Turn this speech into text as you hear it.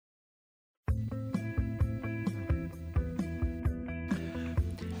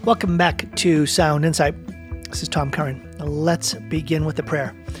Welcome back to Sound Insight. This is Tom Curran. Let's begin with a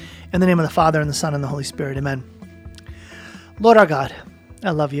prayer. In the name of the Father, and the Son, and the Holy Spirit, amen. Lord our God, I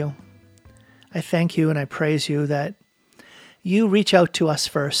love you. I thank you and I praise you that you reach out to us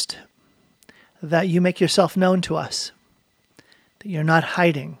first, that you make yourself known to us, that you're not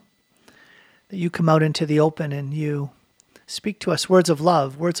hiding, that you come out into the open and you speak to us words of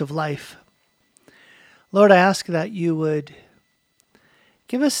love, words of life. Lord, I ask that you would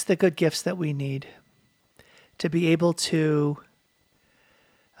give us the good gifts that we need to be able to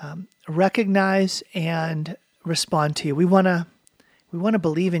recognize and respond to you. We want to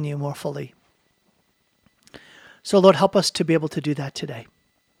believe in you more fully. So Lord, help us to be able to do that today.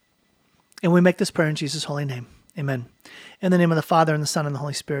 And we make this prayer in Jesus' holy name. Amen. In the name of the Father, and the Son, and the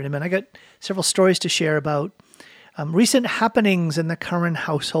Holy Spirit. Amen. I got several stories to share about recent happenings in the Curran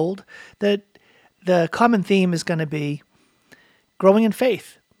household. That the common theme is going to be growing in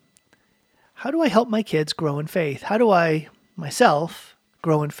faith. How do I help my kids grow in faith? How do I myself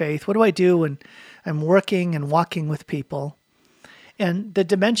grow in faith? What do I do when I'm working and walking with people? And the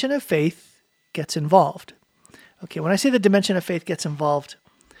dimension of faith gets involved. Okay, when I say the dimension of faith gets involved,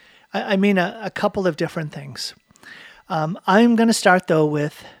 I mean a couple of different things. I'm going to start though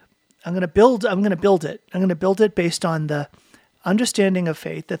with I'm going to build it. I'm going to build it based on the understanding of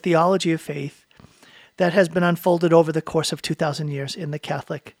faith, the theology of faith that has been unfolded over the course of 2,000 years in the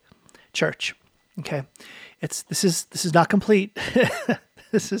Catholic Church. Okay, this is not complete.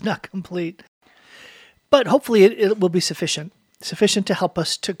 This is not complete, but hopefully it will be sufficient to help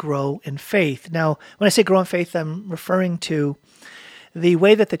us to grow in faith. Now, when I say grow in faith, I'm referring to the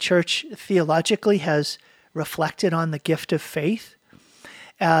way that the Church theologically has reflected on the gift of faith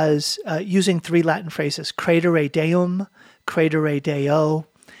as using three Latin phrases: credere Deum, credere Deo,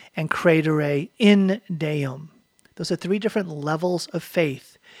 and credere in Deum. Those are three different levels of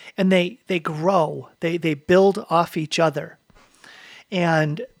faith, and they grow, they build off each other.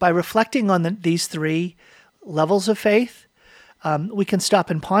 And by reflecting on these three levels of faith, we can stop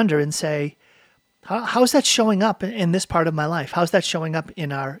and ponder and say, how's that showing up in this part of my life? How's that showing up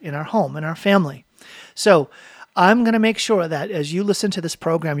in our home, in our family? So I'm going to make sure that as you listen to this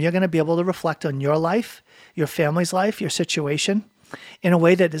program, you're going to be able to reflect on your life, your family's life, your situation, in a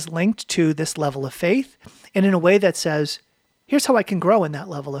way that is linked to this level of faith, and in a way that says, here's how I can grow in that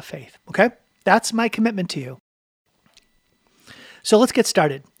level of faith. Okay? That's my commitment to you. So let's get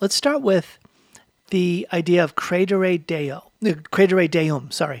started. Let's start with the idea of credere Deum,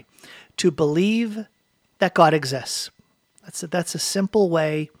 to believe that God exists. That's a simple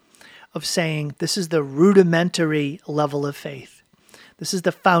way of saying this is the rudimentary level of faith. This is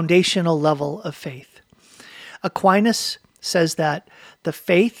the foundational level of faith. Aquinas says that the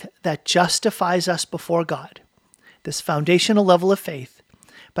faith that justifies us before God, this foundational level of faith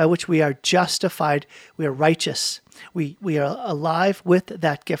by which we are justified, we are righteous, we are alive with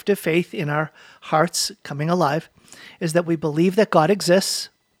that gift of faith in our hearts coming alive, is that we believe that God exists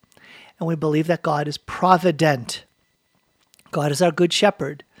and we believe that God is provident. God is our good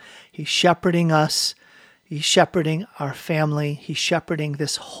shepherd. He's shepherding us. He's shepherding our family. He's shepherding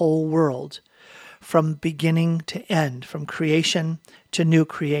this whole world from beginning to end, from creation to new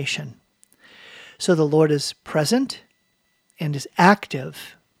creation. So the Lord is present and is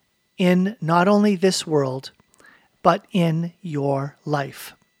active in not only this world, but in your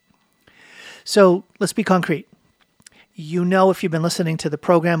life. So let's be concrete. You know, if you've been listening to the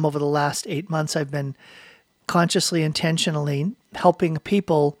program over the last 8 months, I've been consciously, intentionally helping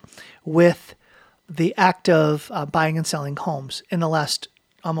people with the act of buying and selling homes. In the last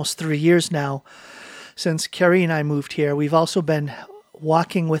almost 3 years now, since Carrie and I moved here, we've also been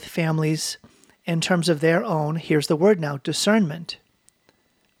walking with families in terms of their own, here's the word now, discernment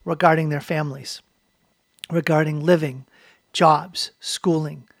regarding their families, regarding living, jobs,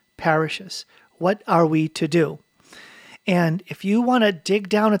 schooling, parishes. What are we to do? And if you want to dig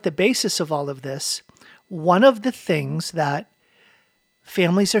down at the basis of all of this, one of the things that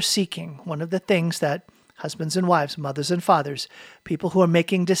families are seeking, one of the things that husbands and wives, mothers and fathers, people who are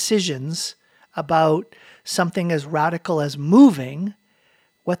making decisions about something as radical as moving,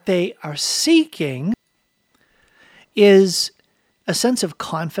 what they are seeking is a sense of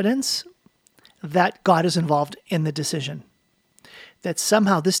confidence that God is involved in the decision. That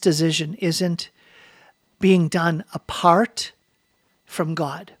somehow this decision isn't being done apart from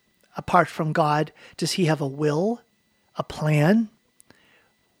God. Apart from God, does he have a will, a plan?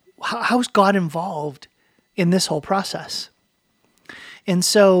 How's God involved in this whole process? And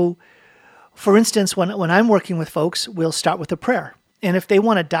so, for instance, when I'm working with folks, we'll start with a prayer. And if they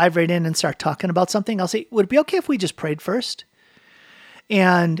want to dive right in and start talking about something, I'll say, would it be okay if we just prayed first?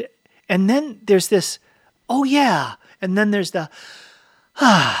 And then there's this, oh yeah. And then there's the,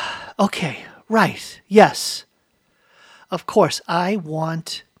 okay, right, yes. Of course, I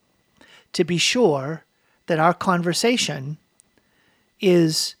want to be sure that our conversation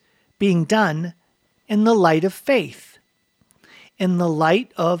is being done in the light of faith, in the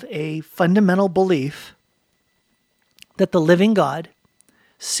light of a fundamental belief that the living God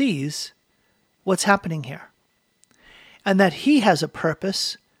sees what's happening here, and that he has a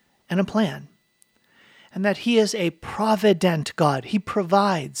purpose and a plan, and that he is a provident God. He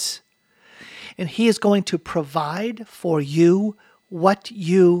provides, and he is going to provide for you what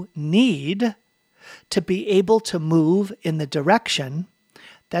you need to be able to move in the direction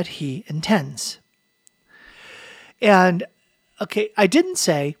that he intends. And, okay, I didn't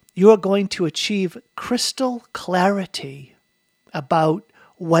say you are going to achieve crystal clarity about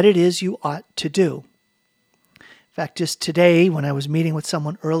what it is you ought to do. In fact, just today, when I was meeting with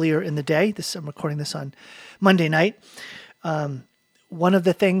someone earlier in the day, I'm recording this on Monday night, one of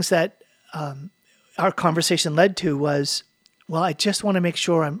the things that our conversation led to was, well, I just want to make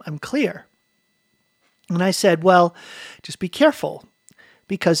sure I'm clear. And I said, well, just be careful,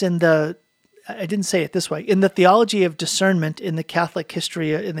 because I didn't say it this way, in the theology of discernment in the Catholic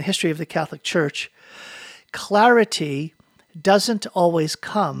history, in the history of the Catholic Church, clarity doesn't always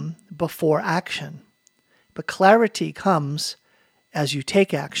come before action, but clarity comes as you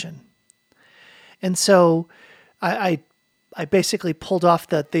take action. And so I basically pulled off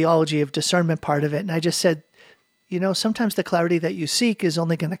the theology of discernment part of it, and I just said, sometimes the clarity that you seek is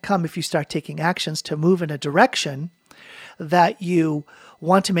only going to come if you start taking actions to move in a direction that you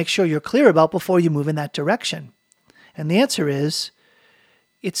want to make sure you're clear about before you move in that direction. And the answer is,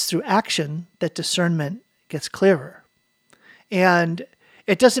 it's through action that discernment gets clearer. And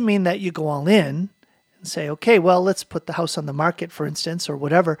it doesn't mean that you go all in and say, okay, well, let's put the house on the market, for instance, or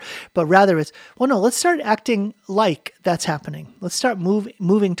whatever. But rather it's, well, no, let's start acting like that's happening. Let's start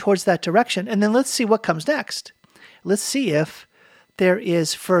moving towards that direction. And then let's see what comes next. Let's see if there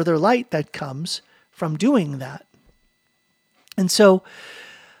is further light that comes from doing that. And so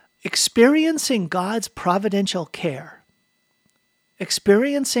experiencing God's providential care,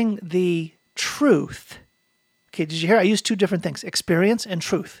 experiencing the truth. Okay, did you hear? I used two different things, experience and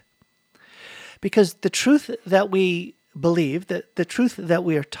truth. Because the truth that we believe, the truth that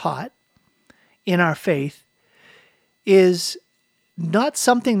we are taught in our faith is not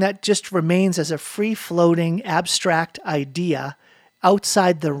something that just remains as a free-floating, abstract idea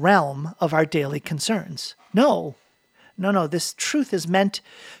outside the realm of our daily concerns. No. This truth is meant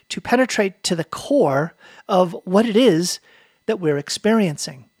to penetrate to the core of what it is that we're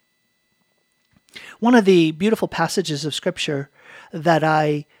experiencing. One of the beautiful passages of Scripture that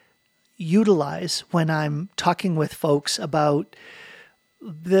I utilize when I'm talking with folks about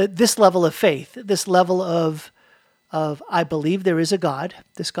this level of faith, this level of I believe there is a God,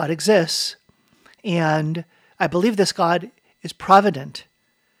 this God exists, and I believe this God is provident.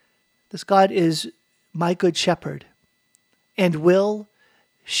 This God is my good shepherd and will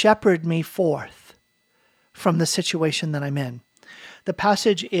shepherd me forth from the situation that I'm in. The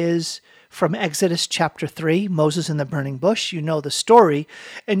passage is from Exodus chapter 3, Moses in the burning bush. You know the story,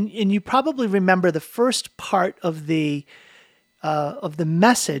 and you probably remember the first part of the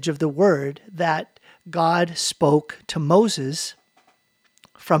message of the word that God spoke to Moses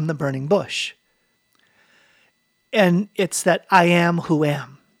from the burning bush. And it's that I am who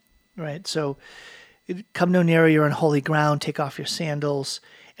am, right? So come no nearer, you're on holy ground, take off your sandals,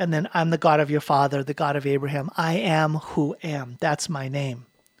 and then I'm the God of your father, the God of Abraham. I am who am. That's my name,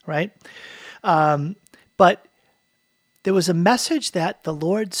 right? But there was a message that the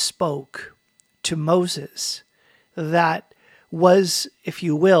Lord spoke to Moses that was, if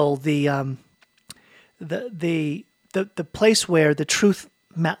you will, the place where the truth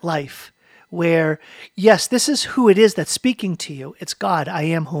met life, where, yes, this is who it is that's speaking to you. It's God, I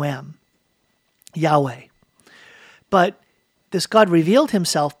am who am, Yahweh. But this God revealed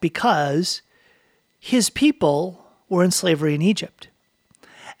himself because his people were in slavery in Egypt.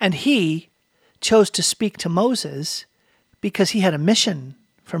 And he chose to speak to Moses because he had a mission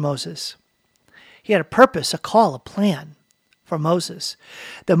for Moses. He had a purpose, a call, a plan for Moses.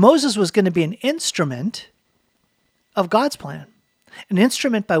 That Moses was going to be an instrument of God's plan, an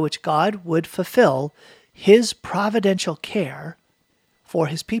instrument by which God would fulfill his providential care for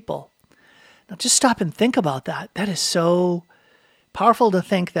his people. Now just stop and think about that. That is so powerful to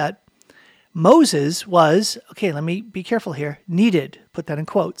think that Moses was, okay, let me be careful here, needed, put that in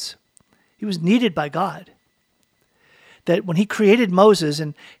quotes. He was needed by God. That when he created Moses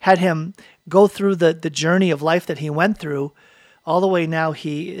and had him go through the journey of life that he went through, all the way now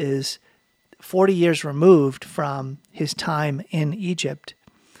he is 40 years removed from his time in Egypt,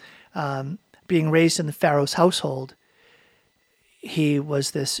 being raised in the Pharaoh's household. He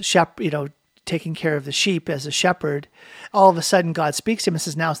was this shepherd, taking care of the sheep as a shepherd. All of a sudden, God speaks to him and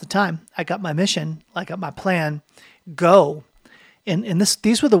says, now's the time. I got my mission. I got my plan. Go. And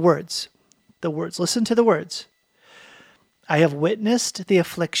these were the words. Listen to the words. I have witnessed the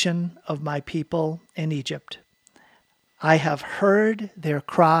affliction of my people in Egypt. I have heard their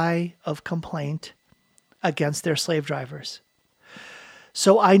cry of complaint against their slave drivers.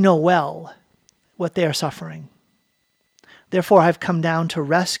 So I know well what they are suffering. Therefore, I've come down to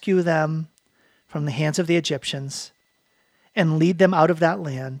rescue them from the hands of the Egyptians and lead them out of that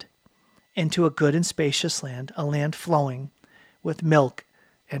land into a good and spacious land, a land flowing with milk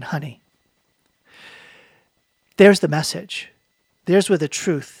and honey. There's the message. There's where the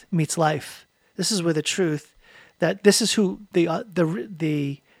truth meets life. This is where the truth, that this is who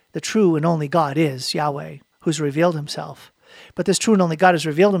the true and only God is, Yahweh, who's revealed himself. But this true and only God has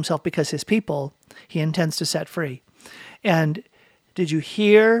revealed himself because his people he intends to set free. And did you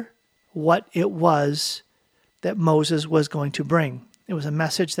hear what it was that Moses was going to bring? It was a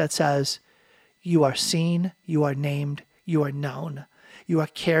message that says, you are seen, you are named, you are known, you are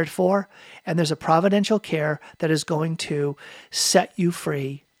cared for, and there's a providential care that is going to set you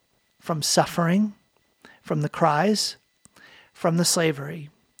free from suffering, from the cries, from the slavery,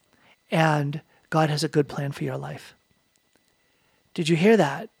 and God has a good plan for your life. Did you hear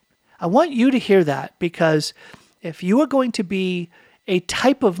that? I want you to hear that, because if you are going to be a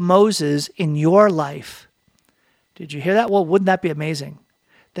type of Moses in your life, did you hear that? Well, wouldn't that be amazing?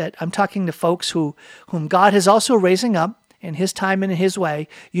 That I'm talking to folks whom God is also raising up in his time and in his way.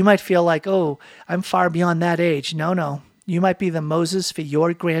 You might feel like, oh, I'm far beyond that age. No. You might be the Moses for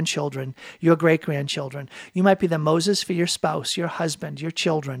your grandchildren, your great-grandchildren. You might be the Moses for your spouse, your husband, your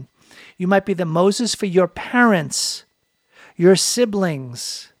children. You might be the Moses for your parents, your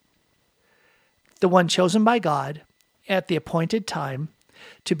siblings. The one chosen by God at the appointed time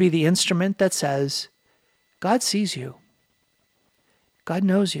to be the instrument that says, God sees you. God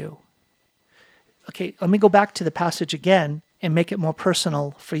knows you. Okay, let me go back to the passage again and make it more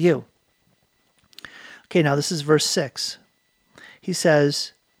personal for you. Okay, now this is verse 6. He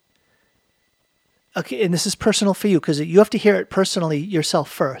says, okay, and this is personal for you because you have to hear it personally yourself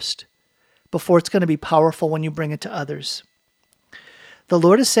first before it's going to be powerful when you bring it to others. The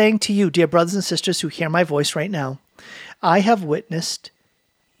Lord is saying to you, dear brothers and sisters who hear my voice right now, I have witnessed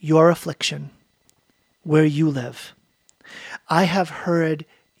your affliction where you live. I have heard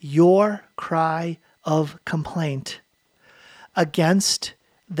your cry of complaint against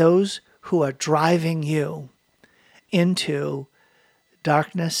those who are driving you into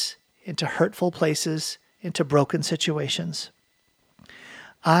darkness, into hurtful places, into broken situations.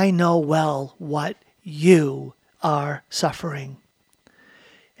 I know well what you are suffering.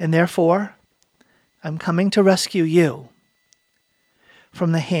 And therefore, I'm coming to rescue you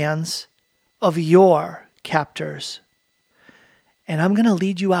from the hands of your captors. And I'm going to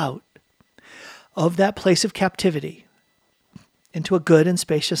lead you out of that place of captivity into a good and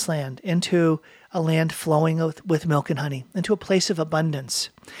spacious land, into a land flowing with milk and honey, into a place of abundance.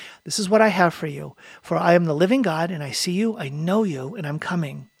 This is what I have for you. For I am the living God, and I see you, I know you, and I'm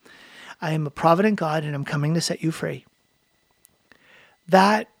coming. I am a provident God, and I'm coming to set you free.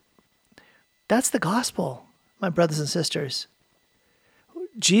 That's the gospel, my brothers and sisters.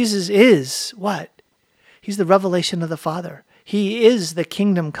 Jesus is what? He's the revelation of the Father. He is the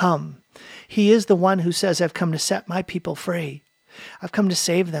kingdom come. He is the one who says, I've come to set my people free. I've come to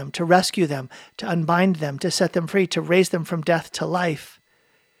save them, to rescue them, to unbind them, to set them free, to raise them from death to life.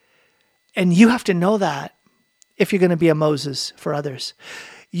 And you have to know that if you're going to be a Moses for others.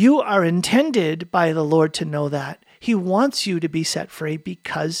 You are intended by the Lord to know that. He wants you to be set free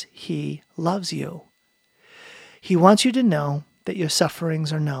because he loves you. He wants you to know that your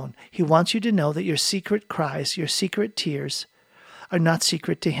sufferings are known. He wants you to know that your secret cries, your secret tears are not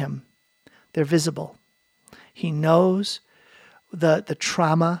secret to him. They're visible. He knows the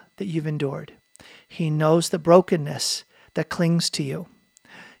trauma that you've endured. He knows the brokenness that clings to you.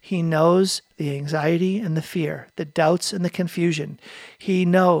 He knows the anxiety and the fear, the doubts and the confusion. He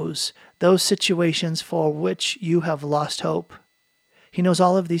knows those situations for which you have lost hope. He knows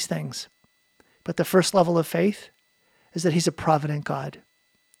all of these things. But the first level of faith is that he's a provident God.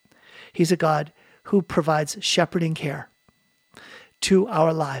 He's a God who provides shepherding care to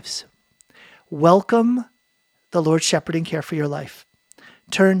our lives. Welcome the Lord's shepherding care for your life.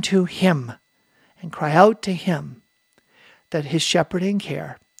 Turn to him and cry out to him that his shepherding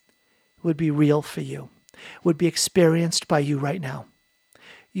care would be real for you. would be experienced by you right now.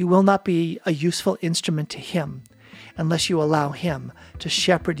 You will not be a useful instrument to him unless you allow him to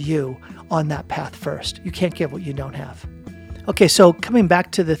shepherd you on that path first. You can't give what you don't have. Okay, so coming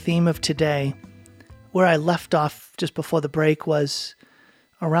back to the theme of today, where I left off just before the break was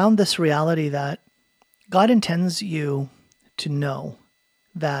around this reality that God intends you to know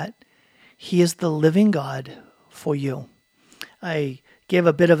that he is the living God for you. I gave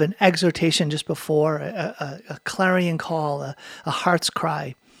a bit of an exhortation just before, a clarion call, a heart's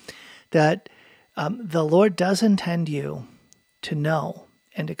cry, that the Lord does intend you to know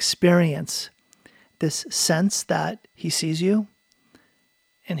and experience this sense that he sees you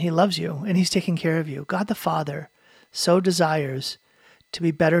and he loves you and he's taking care of you. God the Father so desires to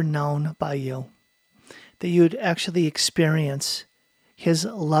be better known by you, that you'd actually experience his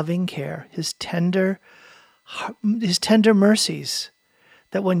loving care, his tender mercies,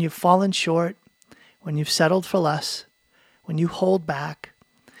 that when you've fallen short, when you've settled for less, when you hold back,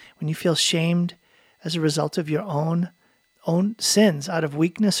 when you feel shamed as a result of your own sins out of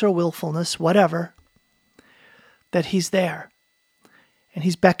weakness or willfulness, whatever, that he's there and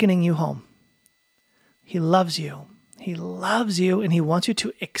he's beckoning you home. He loves you. He loves you and he wants you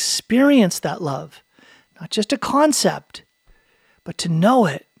to experience that love, not just a concept, but to know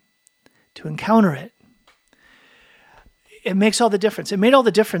it, to encounter it. It makes all the difference. It made all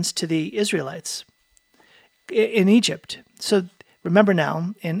the difference to the Israelites in Egypt. So remember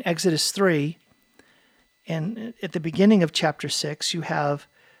now, in Exodus 3, and at the beginning of chapter 6, you have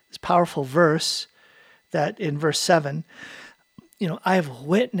this powerful verse that in verse 7, I've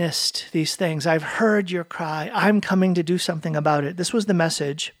witnessed these things. I've heard your cry. I'm coming to do something about it. This was the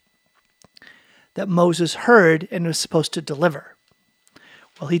message that Moses heard and was supposed to deliver.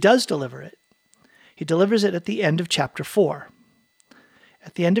 Well, he does deliver it. He delivers it at the end of chapter 4.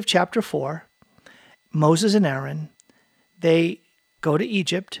 At the end of chapter 4, Moses and Aaron, they go to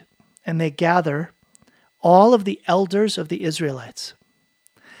Egypt and they gather all of the elders of the Israelites.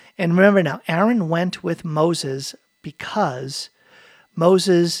 And remember now, Aaron went with Moses because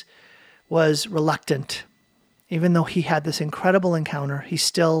Moses was reluctant. Even though he had this incredible encounter, he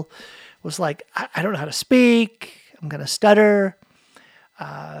still was like, I don't know how to speak. I'm going to stutter.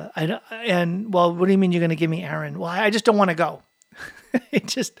 What do you mean you're going to give me Aaron? Well, I just don't want to go.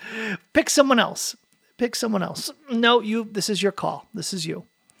 Just pick someone else. Pick someone else. No, this is your call. This is you.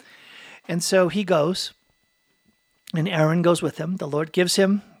 And so he goes, and Aaron goes with him. The Lord gives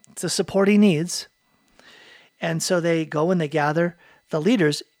him the support he needs. And so they go and they gather the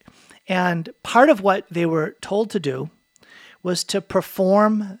leaders. And part of what they were told to do was to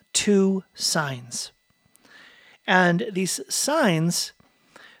perform 2 signs. And these signs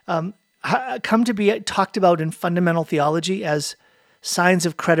come to be talked about in fundamental theology as signs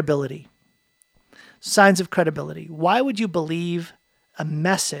of credibility. Signs of credibility. Why would you believe a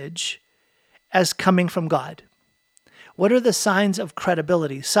message as coming from God? What are the signs of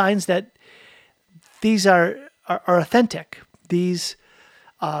credibility? Signs that these are authentic. These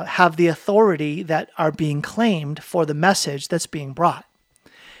have the authority that are being claimed for the message that's being brought.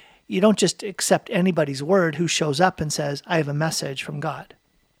 You don't just accept anybody's word who shows up and says, I have a message from God.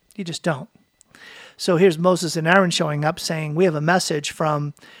 You just don't. So here's Moses and Aaron showing up saying, we have a message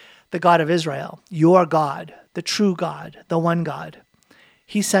from the God of Israel, your God, the true God, the one God.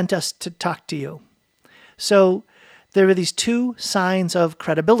 He sent us to talk to you. So there are these 2 signs of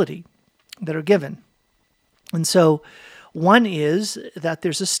credibility that are given. And so one is that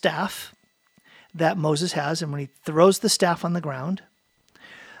there's a staff that Moses has, and when he throws the staff on the ground,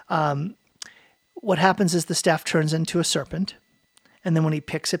 what happens is the staff turns into a serpent, and then when he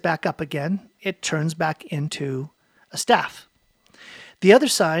picks it back up again, it turns back into a staff. The other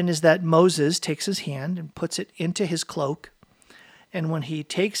sign is that Moses takes his hand and puts it into his cloak, and when he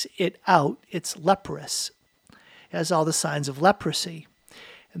takes it out, it's leprous. It has all the signs of leprosy.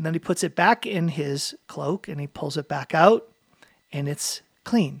 And then he puts it back in his cloak, and he pulls it back out, and it's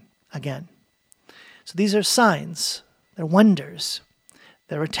clean again. So these are signs. They're wonders.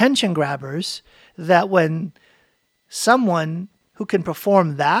 They're attention grabbers that when someone who can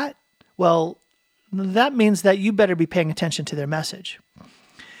perform that, well, that means that you better be paying attention to their message.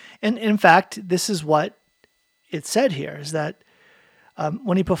 And in fact, this is what it said here, is that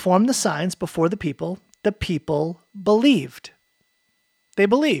when he performed the signs before the people believed. They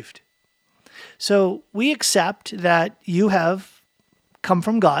believed. So we accept that you have come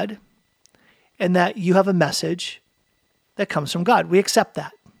from God and that you have a message that comes from God. We accept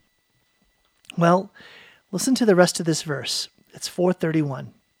that. Well, listen to the rest of this verse. It's 4:31,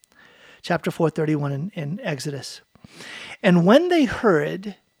 chapter 4:31 in Exodus. And when they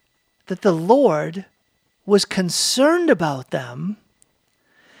heard that the Lord was concerned about them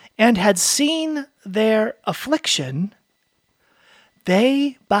and had seen their affliction,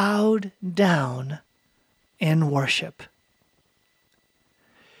 they bowed down in worship.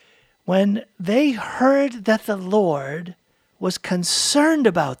 When they heard that the Lord was concerned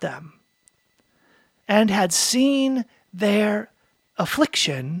about them and had seen their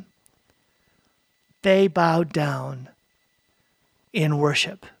affliction, they bowed down in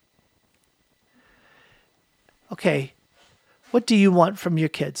worship. Okay, what do you want from your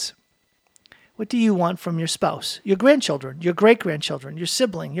kids? What do you want from your spouse, your grandchildren, your great-grandchildren, your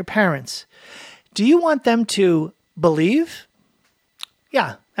sibling, your parents? Do you want them to believe?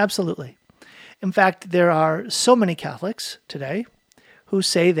 Yeah, absolutely. In fact, there are so many Catholics today who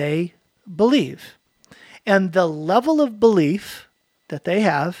say they believe. And the level of belief that they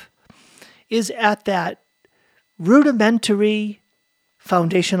have is at that rudimentary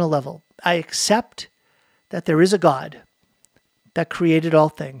foundational level. I accept that there is a God that created all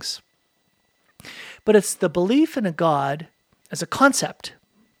things. But it's the belief in a God as a concept.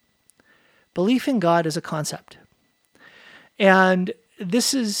 Belief in God as a concept. And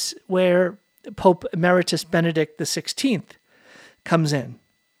this is where Pope Emeritus Benedict XVI comes in.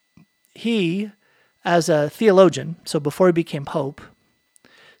 He, as a theologian, so before he became Pope,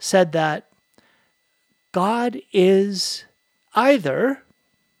 said that God is either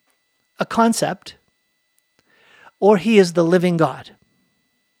a concept or he is the living God.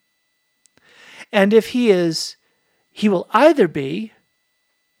 And if he is, he will either be,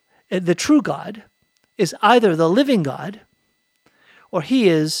 the true God is either the living God or he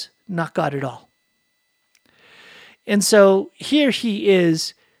is not God at all. And so here he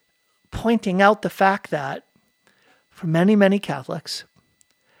is pointing out the fact that for many, many Catholics,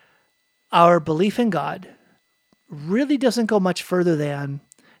 our belief in God really doesn't go much further than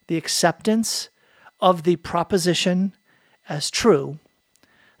the acceptance of the proposition as true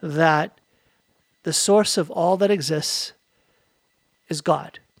that the source of all that exists is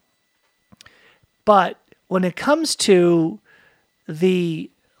God. But when it comes to the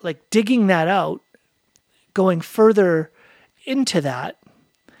digging that out, going further into that,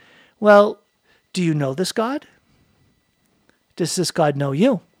 well, do you know this God? Does this God know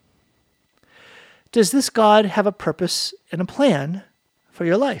you? Does this God have a purpose and a plan for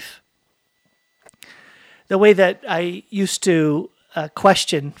your life? The way that I used to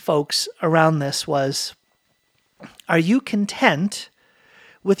question folks around this was, are you content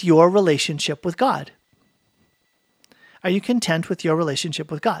with your relationship with God? Are you content with your relationship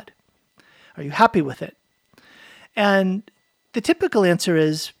with God? Are you happy with it? And the typical answer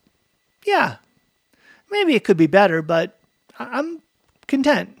is, yeah, maybe it could be better, but I'm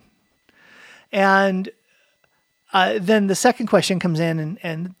content. And then the second question comes in,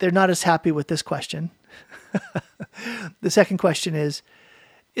 and they're not as happy with this question. The second question is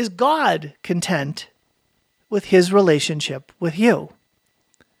God content with his relationship with you?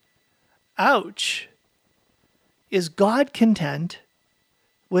 Ouch. Is God content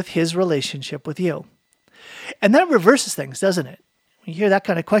with his relationship with you? And that reverses things, doesn't it? When you hear that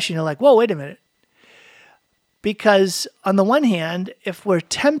kind of question, you're like, whoa, wait a minute. Because on the one hand, if we're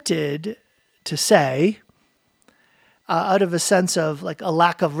tempted to say, out of a sense of a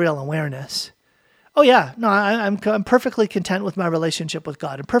lack of real awareness, oh yeah, no, I'm perfectly content with my relationship with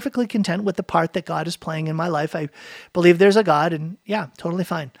God. I'm perfectly content with the part that God is playing in my life. I believe there's a God, and yeah, totally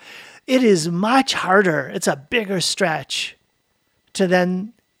fine. It is much harder. It's a bigger stretch to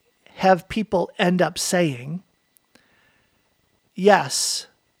then have people end up saying yes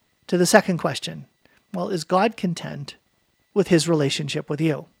to the second question. Well, is God content with his relationship with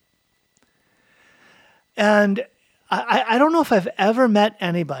you? And I don't know if I've ever met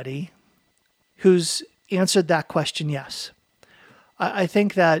anybody who's answered that question yes. I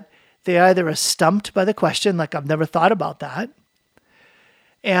think that they either are stumped by the question, like I've never thought about that,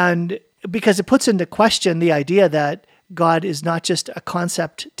 and because it puts into question the idea that God is not just a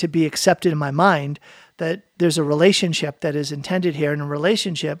concept to be accepted in my mind, that there's a relationship that is intended here. And in a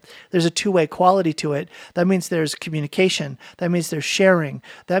relationship, there's a two-way quality to it. That means there's communication. That means there's sharing.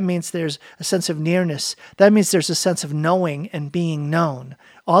 That means there's a sense of nearness. That means there's a sense of knowing and being known.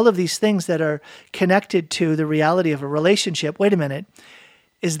 All of these things that are connected to the reality of a relationship. Wait a minute.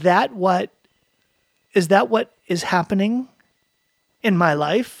 Is that what is happening in my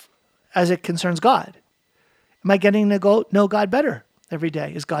life as it concerns God? Am I getting to know God better every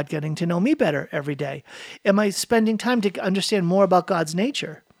day? Is God getting to know me better every day? Am I spending time to understand more about God's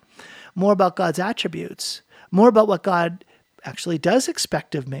nature, more about God's attributes, more about what God actually does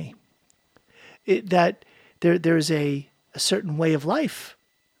expect of me? That there's a certain way of life.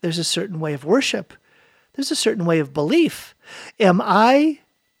 There's a certain way of worship There's a certain way of belief. Am I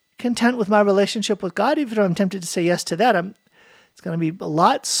content with my relationship with God? Even though I'm tempted to say yes to that, it's going to be a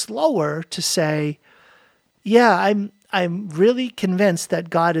lot slower to say, yeah, I'm really convinced that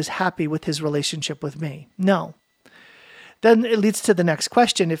God is happy with his relationship with me. No. Then it leads to the next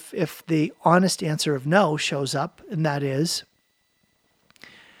question. If the honest answer of no shows up, and that is,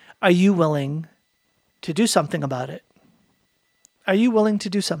 are you willing to do something about it? Are you willing to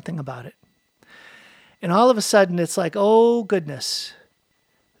do something about it? And all of a sudden, it's like, oh, goodness.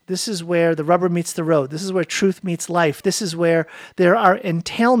 This is where the rubber meets the road. This is where truth meets life. This is where there are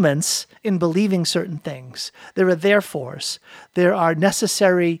entailments in believing certain things. There are therefores. There are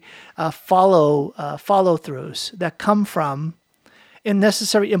necessary follow-throughs that come from, and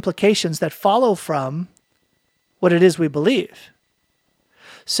necessary implications that follow from what it is we believe.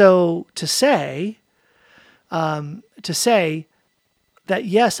 So to say that,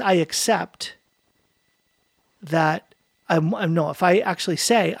 yes, I accept that if I actually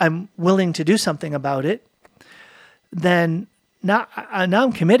say I'm willing to do something about it, then now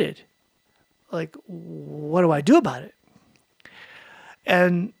I'm committed. Like, what do I do about it?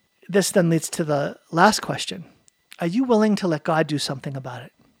 And this then leads to the last question. Are you willing to let God do something about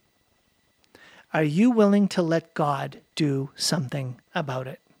it? Are you willing to let God do something about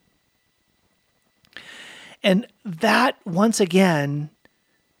it? And that, once again,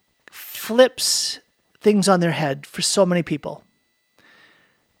 flips things on their head for so many people,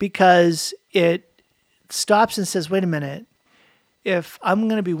 because it stops and says, wait a minute, if I'm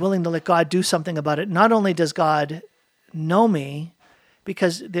going to be willing to let God do something about it, not only does God know me,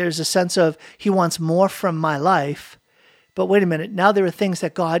 because there's a sense of he wants more from my life, but wait a minute, now there are things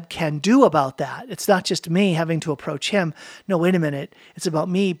that God can do about that. It's not just me having to approach him. No, wait a minute. It's about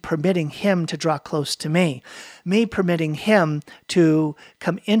me permitting him to draw close to me permitting him to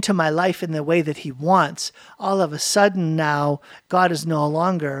come into my life in the way that he wants. All of a sudden now, God is no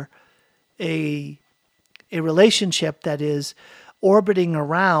longer a relationship that is orbiting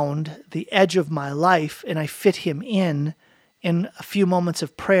around the edge of my life, and I fit him in a few moments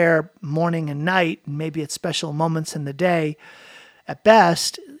of prayer, morning and night, and maybe at special moments in the day at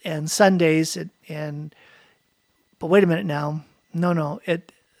best, and Sundays. But wait a minute now. No.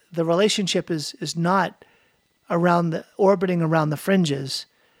 The relationship is not orbiting around the fringes.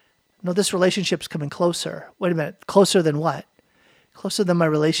 No, this relationship's coming closer. Wait a minute. Closer than what? Closer than my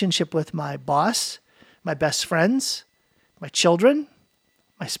relationship with my boss, my best friends, my children,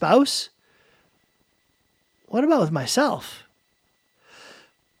 my spouse? What about with myself?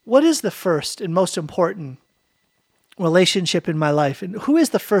 What is the first and most important relationship in my life? And who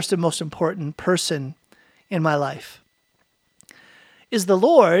is the first and most important person in my life? Is the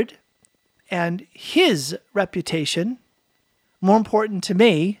Lord and his reputation more important to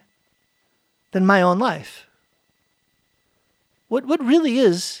me than my own life? What really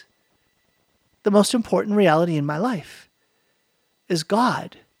is the most important reality in my life? Is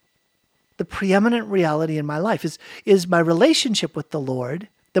God the preeminent reality in my life? Is my relationship with the Lord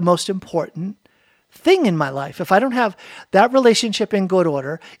the most important thing in my life? If I don't have that relationship in good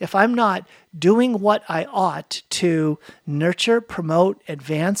order, if I'm not doing what I ought to nurture, promote,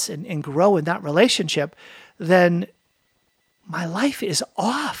 advance, and grow in that relationship, then my life is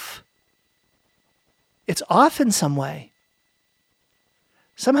off. It's off in some way.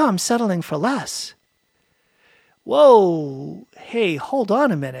 Somehow I'm settling for less. Whoa, hey, hold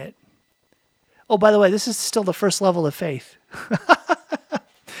on a minute. Oh, by the way, this is still the first level of faith.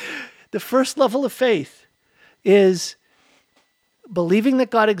 The first level of faith is believing that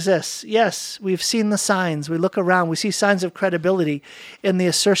God exists. Yes, we've seen the signs. We look around. We see signs of credibility in the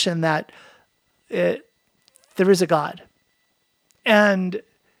assertion that there is a God, and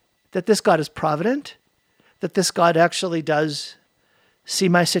that this God is provident, that this God actually does see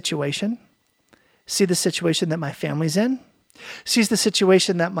my situation, see the situation that my family's in, sees the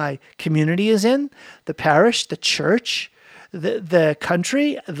situation that my community is in, the parish, the church, the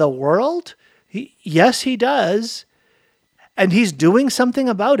country, the world. Yes, he does. And he's doing something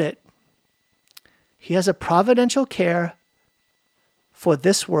about it. He has a providential care for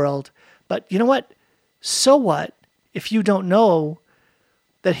this world. But you know what? So what if you don't know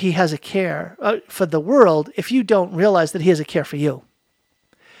that he has a care for the world, if you don't realize that he has a care for you?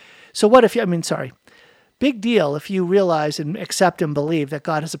 So what if big deal if you realize and accept and believe that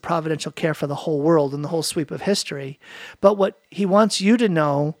God has a providential care for the whole world and the whole sweep of history. But what he wants you to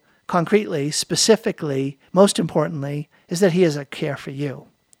know concretely, specifically, most importantly, is that he has a care for you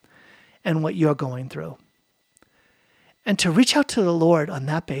and what you're going through. And to reach out to the Lord on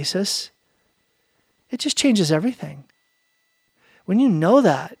that basis, it just changes everything. When you know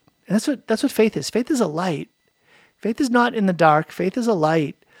that, And that's what faith is. Faith is a light. Faith is not in the dark. Faith is a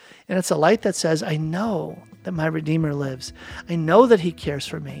light. And it's a light that says, I know that my Redeemer lives. I know that he cares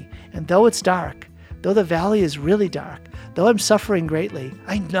for me. And though it's dark, though the valley is really dark, though I'm suffering greatly,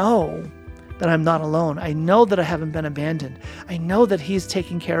 I know that I'm not alone. I know that I haven't been abandoned. I know that he's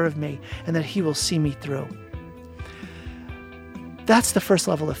taking care of me and that he will see me through. That's the first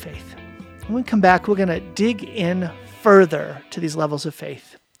level of faith. When we come back, we're going to dig in further to these levels of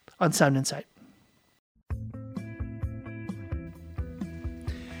faith on Sound Insight.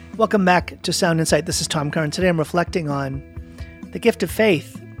 Welcome back to Sound Insight. This is Tom Curran. Today I'm reflecting on the gift of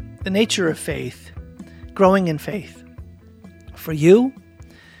faith, the nature of faith, growing in faith for you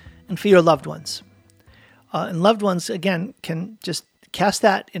and for your loved ones. And loved ones, again, can just cast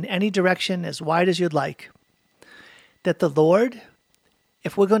that in any direction as wide as you'd like. That the Lord,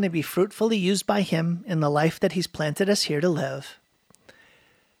 if we're going to be fruitfully used by him in the life that he's planted us here to live,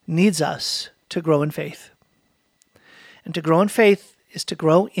 needs us to grow in faith. And to grow in faith is to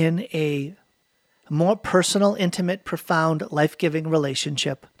grow in a more personal, intimate, profound, life-giving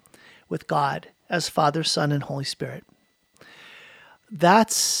relationship with God as Father, Son, and Holy Spirit.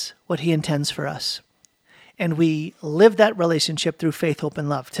 That's what he intends for us. And we live that relationship through faith, hope, and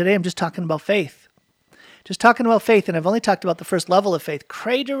love. Today I'm just talking about faith. And I've only talked about the first level of faith,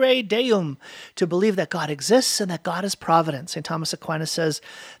 credere Deum, to believe that God exists and that God is provident. St. Thomas Aquinas says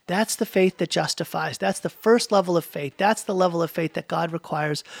that's the faith that justifies. That's the first level of faith. That's the level of faith that God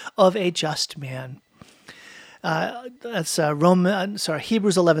requires of a just man. That's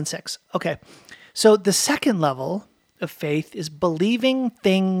Hebrews 11:6. Okay, so the second level of faith is believing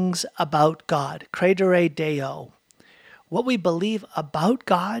things about God, credere Deo. What we believe about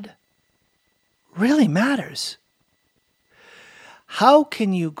God really matters. How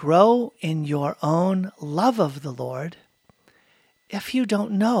can you grow in your own love of the Lord if you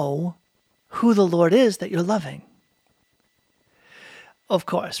don't know who the Lord is that you're loving? Of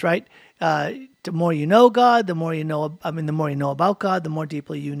course, right? The more you know God, the more you know about God, the more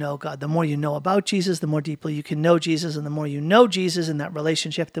deeply you know God. The more you know about Jesus, the more deeply you can know Jesus. And the more you know Jesus in that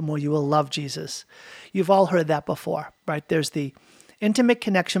relationship, the more you will love Jesus. You've all heard that before, right? There's the intimate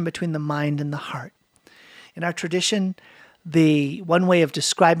connection between the mind and the heart. In our tradition, the one way of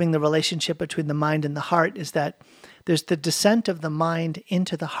describing the relationship between the mind and the heart is that there's the descent of the mind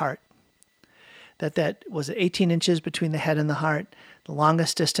into the heart. That was 18 inches between the head and the heart, the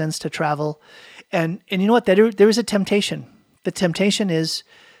longest distance to travel. And you know what? There is a temptation. The temptation is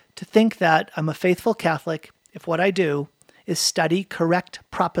to think that I'm a faithful Catholic if what I do is study correct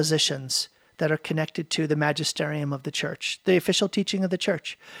propositions that are connected to the magisterium of the church, the official teaching of the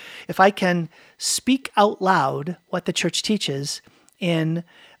church. If I can speak out loud what the church teaches in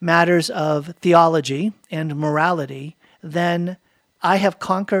matters of theology and morality, then I have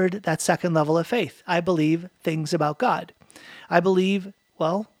conquered that second level of faith. I believe things about God. I believe,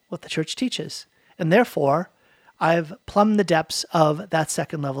 what the church teaches. And therefore, I've plumbed the depths of that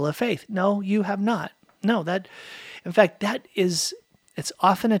second level of faith. No, you have not. No, it's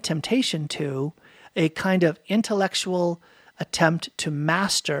often a temptation to a kind of intellectual attempt to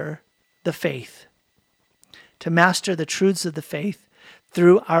master the faith, to master the truths of the faith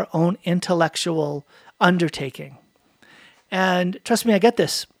through our own intellectual undertaking. And trust me, I get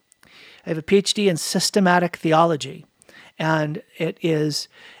this. I have a PhD in systematic theology, and it is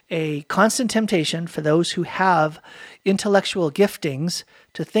a constant temptation for those who have intellectual giftings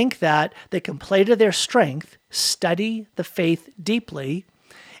to think that they can play to their strength, study the faith deeply,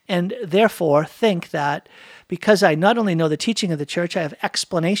 and therefore think that because I not only know the teaching of the church, I have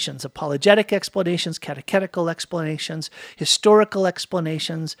explanations, apologetic explanations, catechetical explanations, historical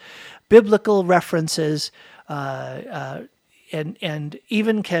explanations, biblical references, and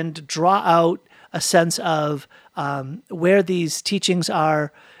even can draw out a sense of where these teachings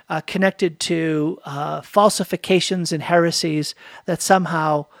are connected to falsifications and heresies, that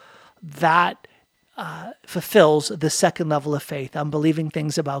somehow that fulfills the second level of faith. I'm believing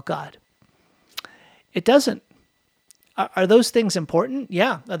things about God. It doesn't. Are those things important?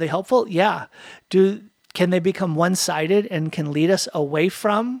 Yeah. Are they helpful? Yeah. Can they become one-sided and can lead us away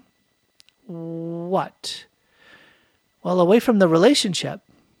from what? Well, away from the relationship,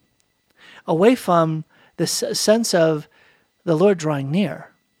 away from the sense of the Lord drawing near.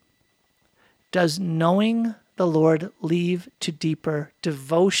 Does knowing the Lord lead to deeper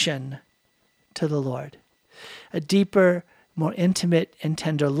devotion to the Lord? A deeper, more intimate and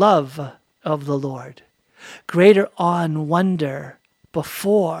tender love of the Lord? Greater awe and wonder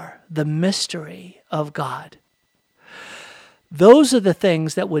before the mystery of God? Those are the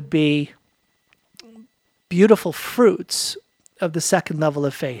things that would be beautiful fruits of the second level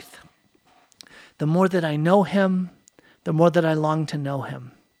of faith. the more that I know him, the more that I long to know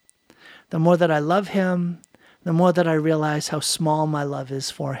him. The more that I love him, the more that I realize how small my love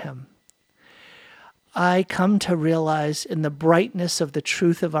is for him. I come to realize in the brightness of the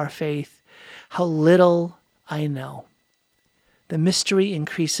truth of our faith how little I know. The mystery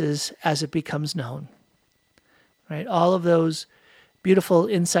increases as it becomes known. Right? All of those beautiful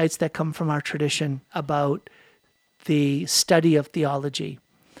insights that come from our tradition about the study of theology,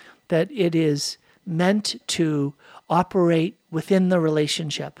 that it is meant to operate within the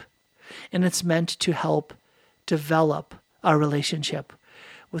relationship, and it's meant to help develop our relationship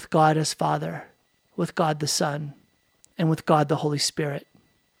with God as Father, with God the Son, and with God the Holy Spirit.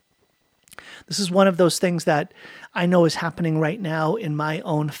 This is one of those things that I know is happening right now in my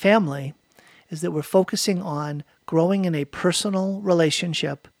own family, is that we're focusing on growing in a personal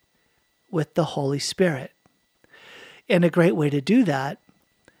relationship with the Holy Spirit. And a great way to do that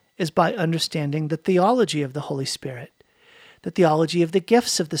is by understanding the theology of the Holy Spirit, the theology of the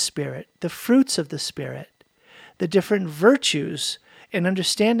gifts of the Spirit, the fruits of the Spirit, the different virtues, and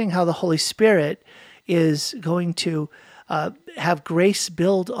understanding how the Holy Spirit is going to have grace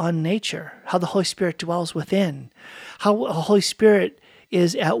build on nature, how the Holy Spirit dwells within, how the Holy Spirit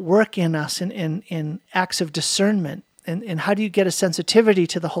is at work in us in acts of discernment, and how do you get a sensitivity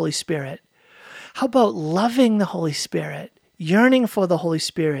to the Holy Spirit? How about loving the Holy Spirit, yearning for the Holy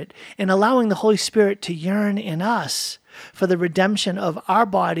Spirit, and allowing the Holy Spirit to yearn in us for the redemption of our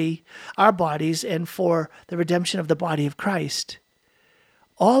bodies, and for the redemption of the body of Christ?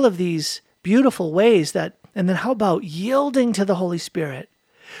 All of these beautiful ways and then how about yielding to the Holy Spirit,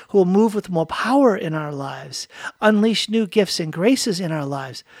 who will move with more power in our lives, unleash new gifts and graces in our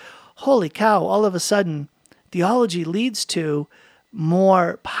lives? Holy cow, all of a sudden, theology leads to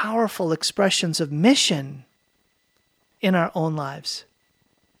more powerful expressions of mission in our own lives.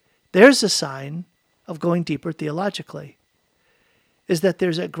 There's a sign of going deeper theologically, is that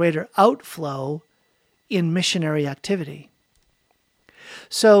there's a greater outflow in missionary activity.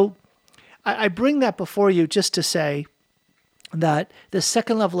 So I bring that before you just to say that this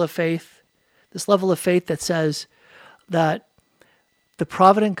second level of faith, this level of faith that says that the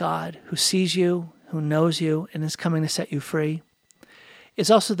provident God who sees you, who knows you, and is coming to set you free,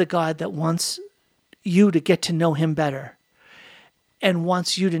 is also the God that wants you to get to know him better and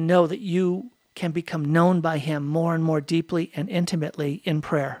wants you to know that you can become known by him more and more deeply and intimately in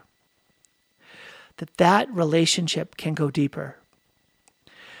prayer. That relationship can go deeper.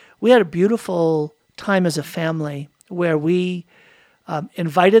 We had a beautiful time as a family where we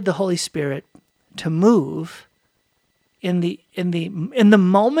invited the Holy Spirit to move in the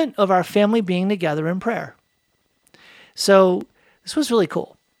moment of our family being together in prayer. So this was really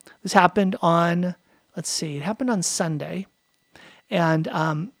cool. This happened on, it happened on Sunday. And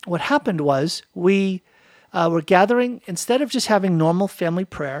what happened was we were gathering, instead of just having normal family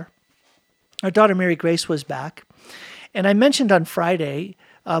prayer, our daughter Mary Grace was back. And I mentioned on Friday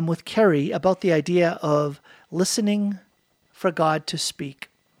with Carrie about the idea of listening for God to speak,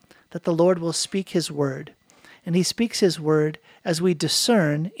 that the Lord will speak his word. And he speaks his word as we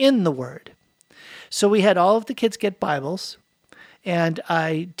discern in the word. So we had all of the kids get Bibles, and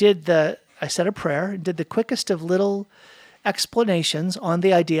I said a prayer, and did the quickest of little explanations on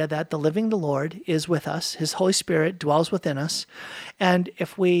the idea that the living the Lord is with us, his Holy Spirit dwells within us, and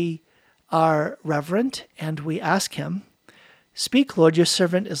if we are reverent and we ask him, "Speak, Lord, your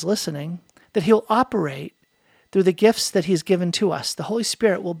servant is listening," that he'll operate through the gifts that he's given to us. The Holy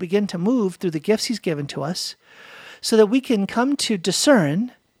Spirit will begin to move through the gifts he's given to us so that we can come to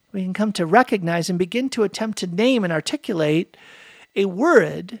discern, we can come to recognize and begin to attempt to name and articulate a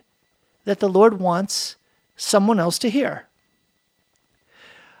word that the Lord wants someone else to hear.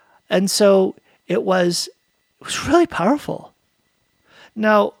 And so it was really powerful.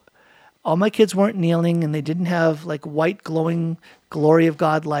 Now, all my kids weren't kneeling and they didn't have like white glowing glory of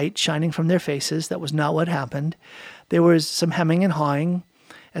God light shining from their faces. That was not what happened. There was some hemming and hawing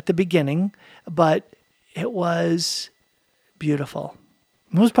at the beginning, but it was beautiful.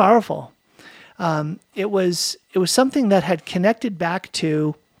 It was powerful. It was something that had connected back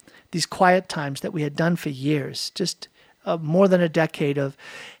to these quiet times that we had done for years, just more than a decade of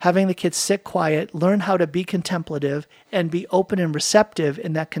having the kids sit quiet, learn how to be contemplative, and be open and receptive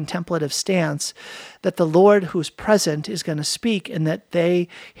in that contemplative stance, that the Lord who's present is going to speak, and that they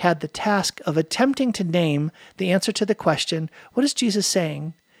had the task of attempting to name the answer to the question, what is Jesus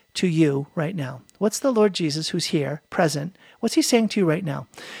saying to you right now? What's the Lord Jesus who's here, present? What's he saying to you right now?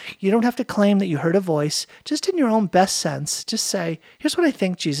 You don't have to claim that you heard a voice. Just in your own best sense, just say, here's what I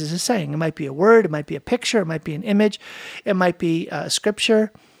think Jesus is saying. It might be a word, it might be a picture, it might be an image, it might be a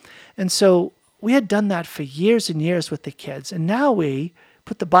scripture. And so we had done that for years and years with the kids. And now we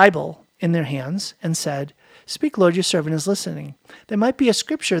put the Bible in their hands and said, "Speak, Lord, your servant is listening." There might be a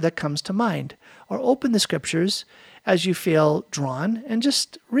scripture that comes to mind, or open the scriptures as you feel drawn and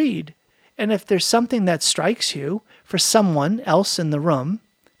just read. And if there's something that strikes you for someone else in the room,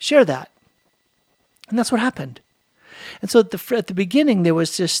 share that. And that's what happened. And so at the beginning, there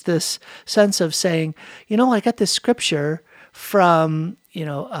was just this sense of saying, I got this scripture from,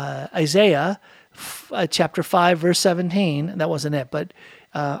 Isaiah chapter 5, verse 17. That wasn't it, but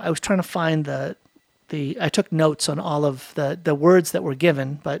I was trying to find I took notes on all of the words that were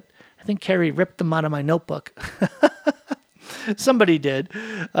given, but I think Carrie ripped them out of my notebook. Somebody did.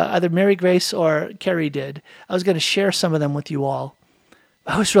 Either Mary Grace or Carrie did. I was going to share some of them with you all.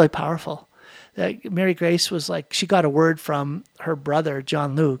 It was really powerful. Mary Grace was like, she got a word from her brother,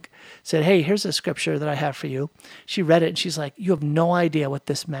 John Luke, said, "Hey, here's a scripture that I have for you." She read it and she's like, "You have no idea what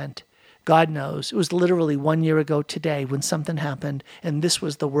this meant. God knows. It was literally 1 year ago today when something happened, and this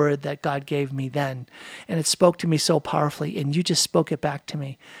was the word that God gave me then. And it spoke to me so powerfully, and you just spoke it back to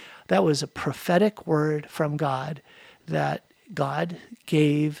me." That was a prophetic word from God that God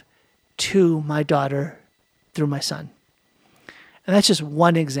gave to my daughter through my son. And that's just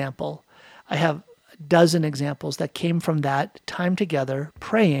one example. I have a dozen examples that came from that time together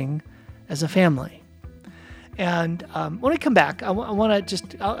praying as a family. And when I come back, I'll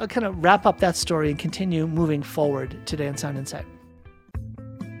kind of wrap up that story and continue moving forward today on Sound Insight.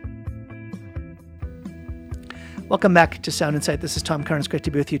 Welcome back to Sound Insight. This is Tom Curran. It's great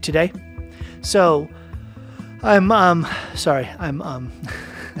to be with you today. So I want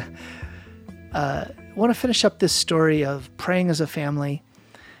to finish up this story of praying as a family.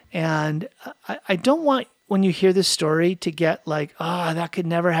 And I don't want, when you hear this story, to get like, that could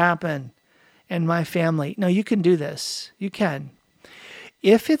never happen in my family. No, you can do this. You can.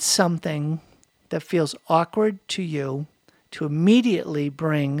 If it's something that feels awkward to you to immediately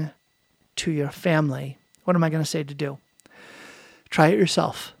bring to your family, what am I going to say to do? Try it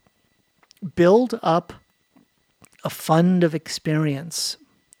yourself. Build up a fund of experience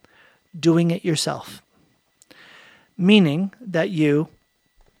doing it yourself. Meaning that you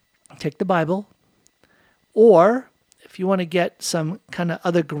take the Bible, or if you want to get some kind of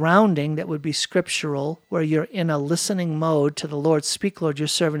other grounding that would be scriptural, where you're in a listening mode to the Lord, "Speak, Lord, your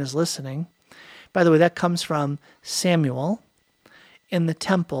servant is listening." By the way, that comes from Samuel in the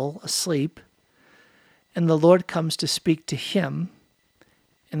temple asleep, and the Lord comes to speak to him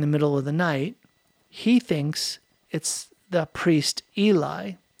in the middle of the night. He thinks it's the priest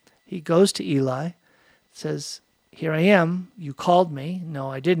Eli. He goes to Eli, says, "Here I am, you called me."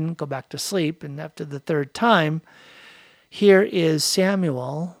 "No, I didn't. Go back to sleep." And after the third time, here is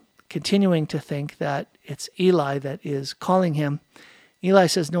Samuel continuing to think that it's Eli that is calling him. Eli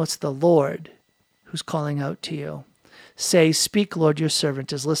says, "No, it's the Lord who's calling out to you. Say, 'Speak, Lord, your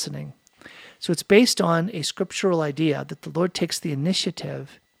servant is listening.'" So it's based on a scriptural idea that the Lord takes the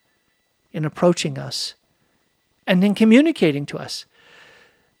initiative in approaching us and in communicating to us.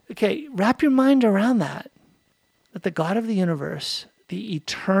 Okay, wrap your mind around that the God of the universe, the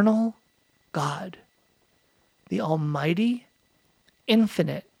eternal God, the almighty,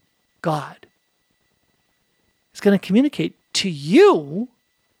 infinite God, is going to communicate to you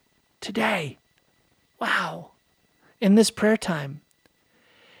today. Wow. In this prayer time,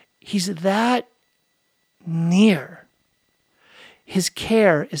 he's that near. His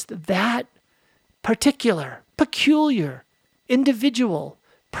care is that particular, peculiar, individual,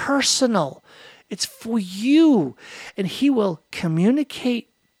 personal. It's for you. And he will communicate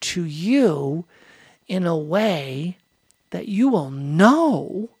to you in a way that you will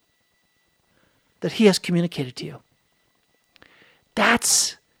know that he has communicated to you.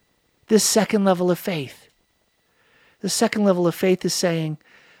 That's this second level of faith. The second level of faith is saying,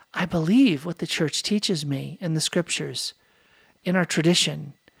 I believe what the church teaches me in the scriptures, in our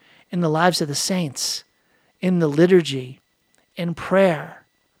tradition, in the lives of the saints, in the liturgy, in prayer.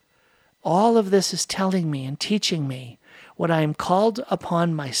 All of this is telling me and teaching me what I am called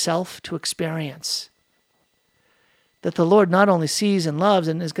upon myself to experience. That the Lord not only sees and loves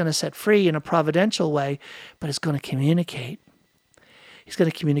and is going to set free in a providential way, but is going to communicate. He's going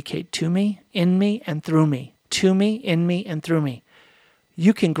to communicate to me, in me, and through me. To me, in me, and through me.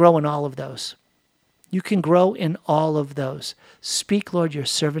 You can grow in all of those. You can grow in all of those. Speak, Lord, your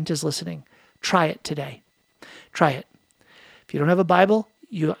servant is listening. Try it today. Try it. If you don't have a Bible,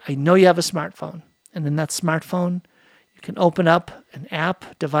 I know you have a smartphone. And in that smartphone, you can open up an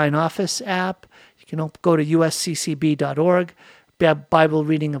app, Divine Office app. You can go to usccb.org, Bible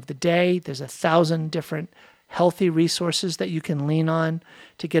reading of the day. There's 1,000 different healthy resources that you can lean on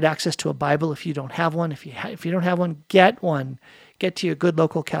to get access to a Bible if you don't have one. If you don't have one, get one. Get to your good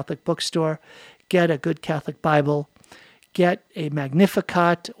local Catholic bookstore. Get a good Catholic Bible. Get a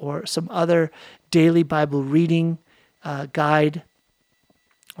Magnificat or some other daily Bible reading guide.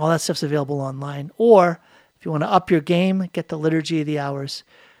 All that stuff's available online. Or if you want to up your game, get the Liturgy of the Hours.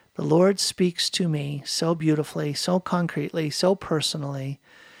 The Lord speaks to me so beautifully, so concretely, so personally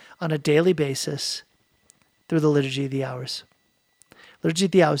on a daily basis through the Liturgy of the Hours. Liturgy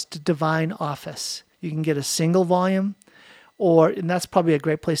of the Hours, the Divine Office. You can get a single volume, and that's probably a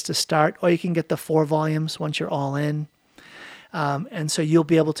great place to start, or you can get the 4 volumes once you're all in. And so you'll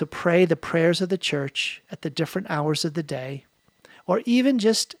be able to pray the prayers of the church at the different hours of the day, or even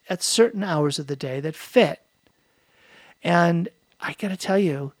just at certain hours of the day that fit. And I got to tell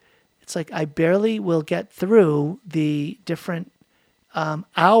you, it's like I barely will get through the different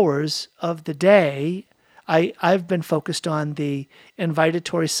hours of the day. I've been focused on the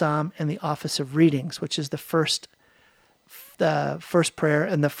invitatory psalm and the office of readings, which is the first prayer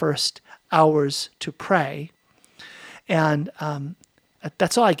and the first hours to pray. And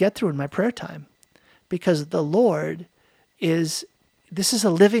that's all I get through in my prayer time, because the Lord this is a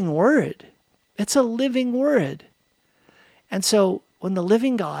living word. It's a living word. And so when the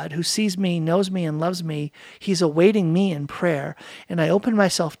living God who sees me, knows me, and loves me, he's awaiting me in prayer. And I open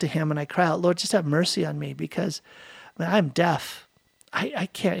myself to him and I cry out, Lord, just have mercy on me, because I'm deaf. I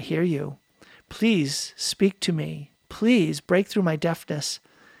can't hear you. Please speak to me. Please break through my deafness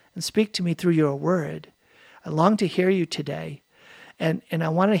and speak to me through your word. I long to hear you today. And I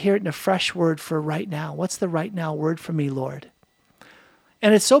want to hear it in a fresh word for right now. What's the right now word for me, Lord?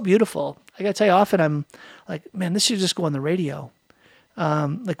 And it's so beautiful. I got to tell you, often I'm like, man, this should just go on the radio.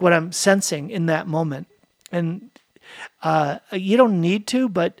 Like what I'm sensing in that moment. And you don't need to,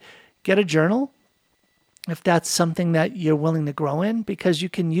 but get a journal if that's something that you're willing to grow in, because you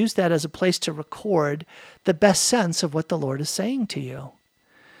can use that as a place to record the best sense of what the Lord is saying to you.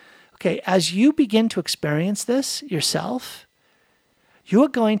 Okay, as you begin to experience this yourself, you're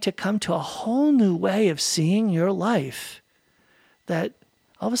going to come to a whole new way of seeing your life, that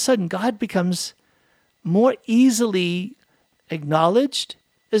all of a sudden God becomes more easily acknowledged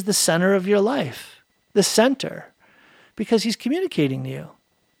as the center of your life, the center, because he's communicating to you.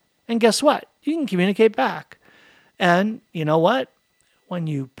 And guess what? You can communicate back. And you know what? When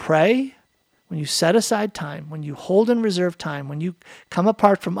you pray, when you set aside time, when you hold and reserve time, when you come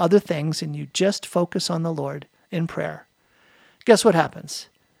apart from other things and you just focus on the Lord in prayer, guess what happens?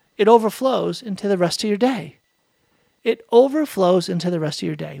 It overflows into the rest of your day. It overflows into the rest of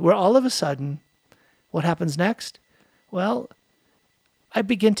your day, where all of a sudden, what happens next? Well, I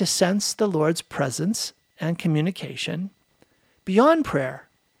begin to sense the Lord's presence and communication beyond prayer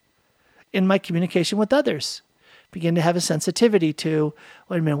in my communication with others. Begin to have a sensitivity to,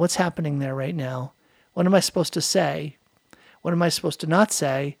 wait a minute, what's happening there right now? What am I supposed to say? What am I supposed to not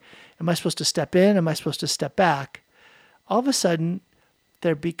say? Am I supposed to step in? Am I supposed to step back? All of a sudden,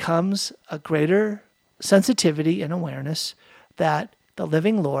 there becomes a greater sensitivity and awareness that the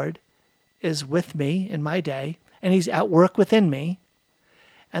living Lord is with me in my day, and he's at work within me,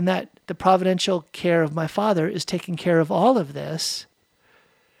 and that the providential care of my Father is taking care of all of this.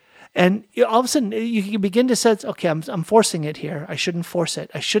 And all of a sudden, you can begin to sense, okay, I'm forcing it here. I shouldn't force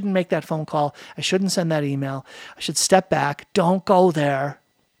it. I shouldn't make that phone call. I shouldn't send that email. I should step back. Don't go there.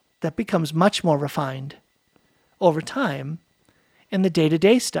 That becomes much more refined over time in the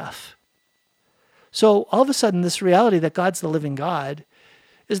day-to-day stuff. So all of a sudden, this reality that God's the living God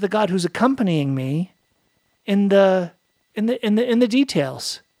is the God who's accompanying me in the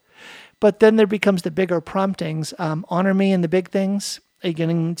details. But then there becomes the bigger promptings. Honor me in the big things. Are you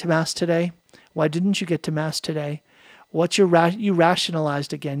getting to Mass today? Why didn't you get to Mass today? What's you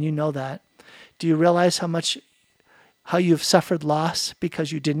rationalized again? You know that. Do you realize how you've suffered loss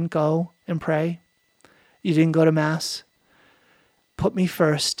because you didn't go and pray? You didn't go to Mass? Put me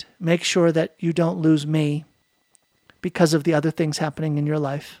first. Make sure that you don't lose me because of the other things happening in your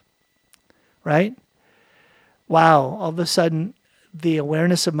life. Right? Wow. All of a sudden, the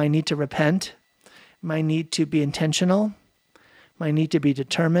awareness of my need to repent, my need to be intentional, my need to be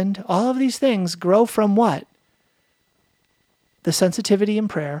determined, all of these things grow from what? The sensitivity in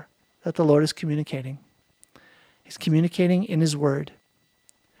prayer that the Lord is communicating. He's communicating in his word.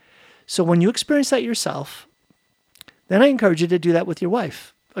 So when you experience that yourself, then I encourage you to do that with your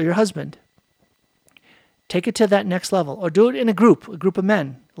wife or your husband. Take it to that next level, or do it in a group of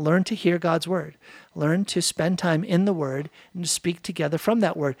men. Learn to hear God's word. Learn to spend time in the word and to speak together from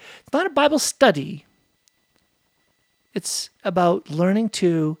that word. It's not a Bible study. It's about learning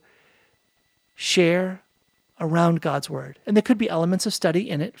to share around God's word. And there could be elements of study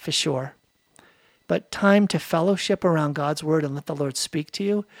in it for sure. But time to fellowship around God's word and let the Lord speak to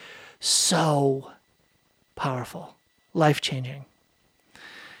you, so powerful, life-changing.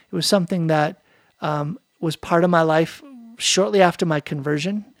 It was something that was part of my life shortly after my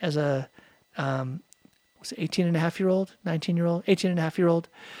conversion as a 18 and a half year old, 19-year-old, 18 and a half year old.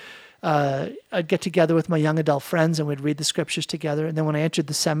 I'd get together with my young adult friends and we'd read the scriptures together. And then when I entered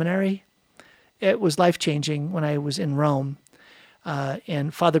the seminary, it was life-changing when I was in Rome.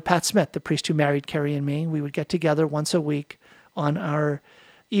 And Father Pat Smith, the priest who married Carrie and me, we would get together once a week on our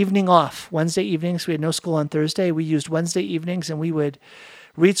evening off, Wednesday evenings. We had no school on Thursday. We used Wednesday evenings and we would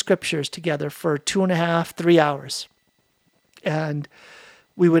read scriptures together for 2.5, 3 hours. And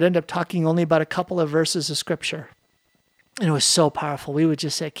we would end up talking only about a couple of verses of scripture. And it was so powerful. We would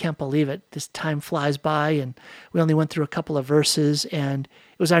just say, I can't believe it. This time flies by. And we only went through a couple of verses. And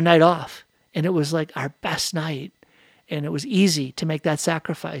it was our night off. And it was like our best night. And it was easy to make that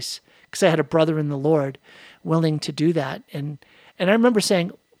sacrifice because I had a brother in the Lord willing to do that. And I remember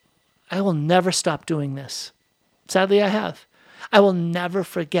saying, I will never stop doing this. Sadly, I have. I will never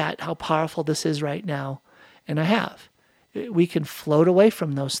forget how powerful this is right now. And I have. We can float away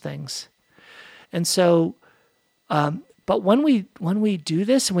from those things. And so, but when we do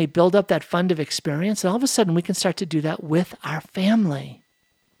this and we build up that fund of experience, and all of a sudden we can start to do that with our family.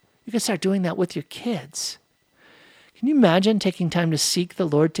 You can start doing that with your kids. Can you imagine taking time to seek the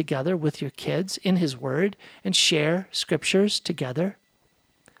Lord together with your kids in His Word and share scriptures together?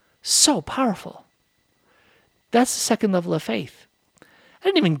 So powerful. That's the second level of faith. I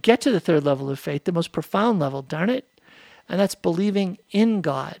didn't even get to the third level of faith, the most profound level, darn it. And that's believing in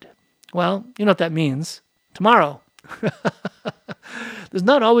God. Well, you know what that means. Tomorrow. There's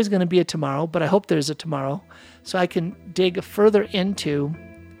not always going to be a tomorrow, but I hope there's a tomorrow so I can dig further into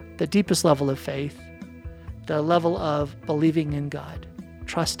the deepest level of faith, the level of believing in God,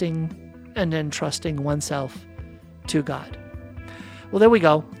 trusting and entrusting oneself to God. Well, there we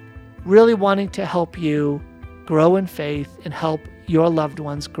go. Really wanting to help you grow in faith and help your loved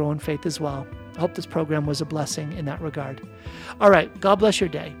ones grow in faith as well. I hope this program was a blessing in that regard. All right, God bless your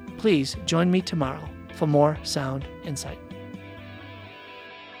day. Please join me tomorrow for more sound insight.